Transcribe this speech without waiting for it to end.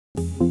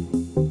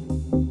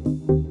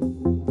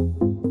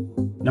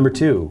Number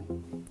 2,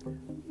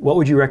 what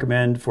would you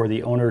recommend for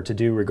the owner to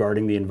do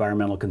regarding the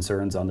environmental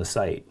concerns on the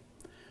site?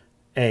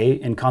 A,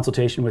 in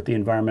consultation with the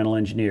environmental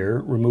engineer,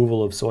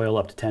 removal of soil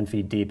up to 10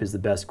 feet deep is the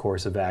best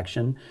course of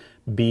action.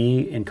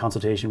 B, in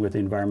consultation with the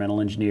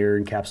environmental engineer,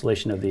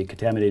 encapsulation of the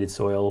contaminated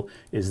soil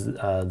is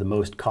the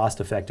most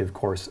cost-effective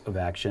course of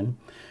action.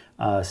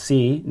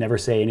 C, never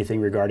say anything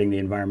regarding the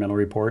environmental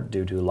report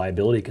due to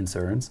liability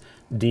concerns.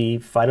 D,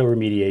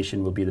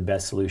 phytoremediation will be the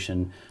best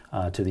solution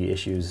to the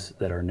issues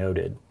that are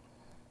noted.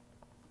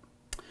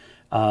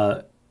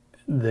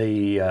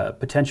 The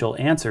potential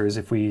answers,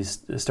 if we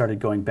started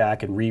going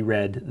back and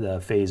reread the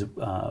phase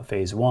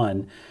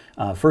 1,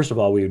 first of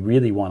all, we would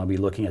really want to be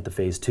looking at the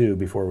phase 2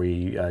 before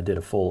we did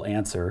a full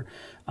answer.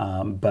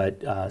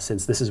 But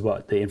since this is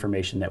what the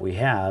information that we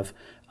have,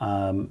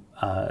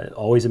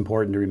 always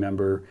important to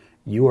remember,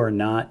 you are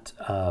not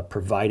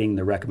providing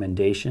the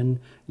recommendation.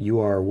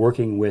 You are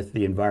working with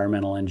the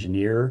environmental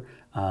engineer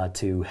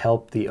to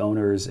help the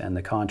owners and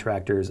the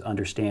contractors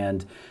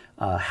understand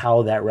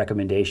how that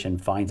recommendation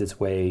finds its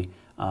way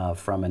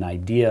from an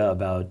idea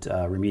about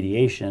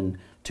remediation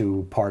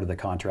to part of the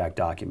contract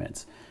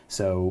documents.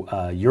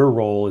 So your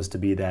role is to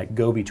be that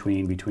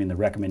go-between between the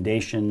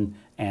recommendation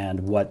and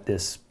what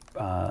this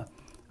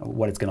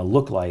what it's going to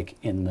look like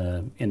in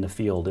the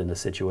field, in the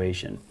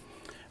situation.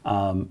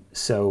 The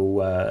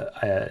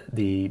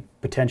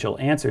potential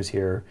answers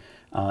here,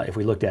 if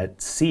we looked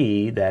at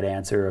C, that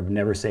answer of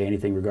never say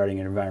anything regarding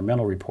an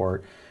environmental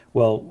report,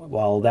 well,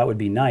 while that would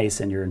be nice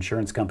and your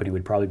insurance company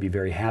would probably be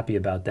very happy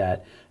about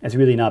that, it's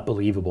really not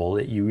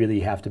believable. You really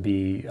have to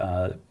be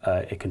a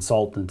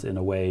consultant in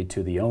a way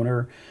to the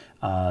owner.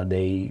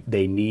 They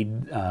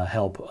need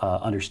help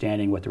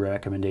understanding what the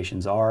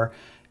recommendations are,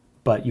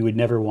 but you would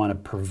never want to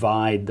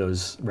provide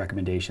those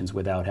recommendations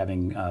without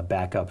having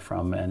backup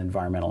from an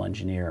environmental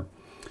engineer.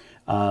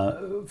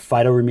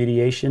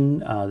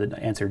 Phytoremediation, the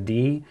answer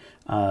D,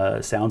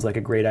 sounds like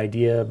a great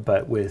idea,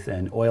 but with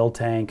an oil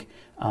tank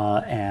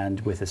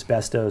and with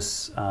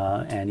asbestos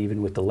and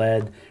even with the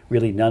lead,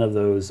 really none of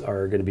those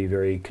are going to be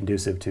very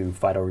conducive to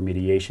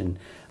phytoremediation.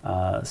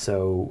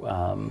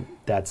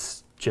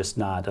 That's just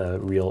not a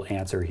real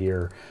answer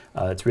here.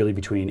 It's really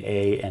between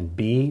A and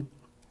B.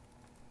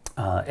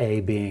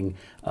 A being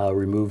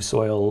remove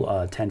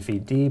soil 10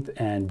 feet deep,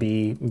 and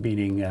B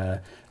meaning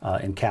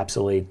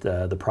encapsulate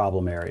the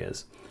problem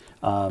areas.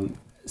 The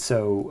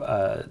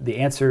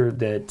answer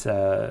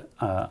that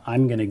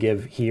I'm going to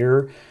give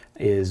here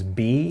is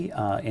B,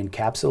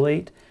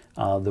 encapsulate.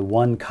 The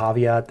one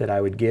caveat that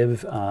I would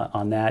give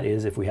on that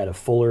is if we had a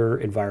fuller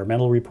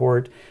environmental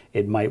report,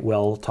 it might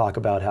well talk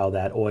about how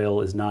that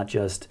oil is not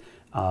just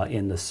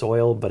in the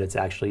soil, but it's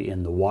actually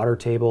in the water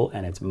table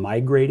and it's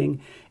migrating.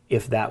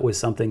 If that was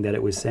something that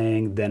it was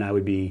saying, then I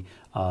would be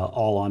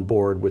all on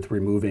board with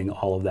removing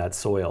all of that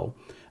soil.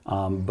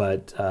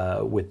 But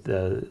with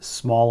the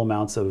small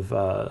amounts of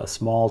a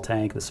small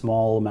tank, the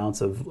small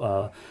amounts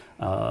of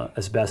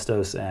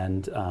asbestos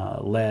and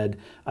lead,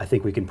 I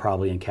think we can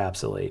probably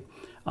encapsulate.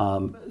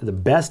 The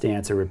best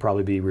answer would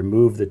probably be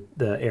remove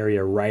the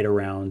area right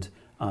around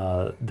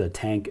the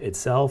tank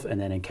itself and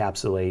then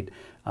encapsulate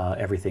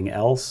everything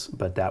else,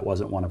 but that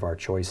wasn't one of our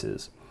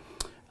choices.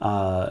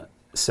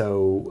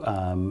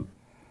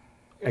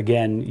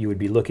 Again, you would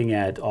be looking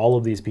at all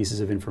of these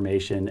pieces of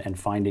information and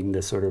finding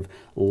the sort of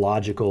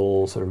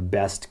logical, sort of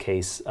best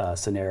case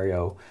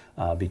scenario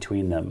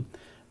between them.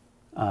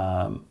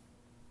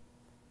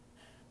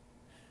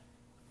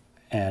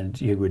 And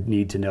you would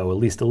need to know at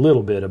least a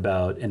little bit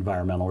about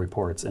environmental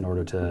reports in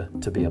order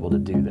to be able to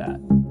do that.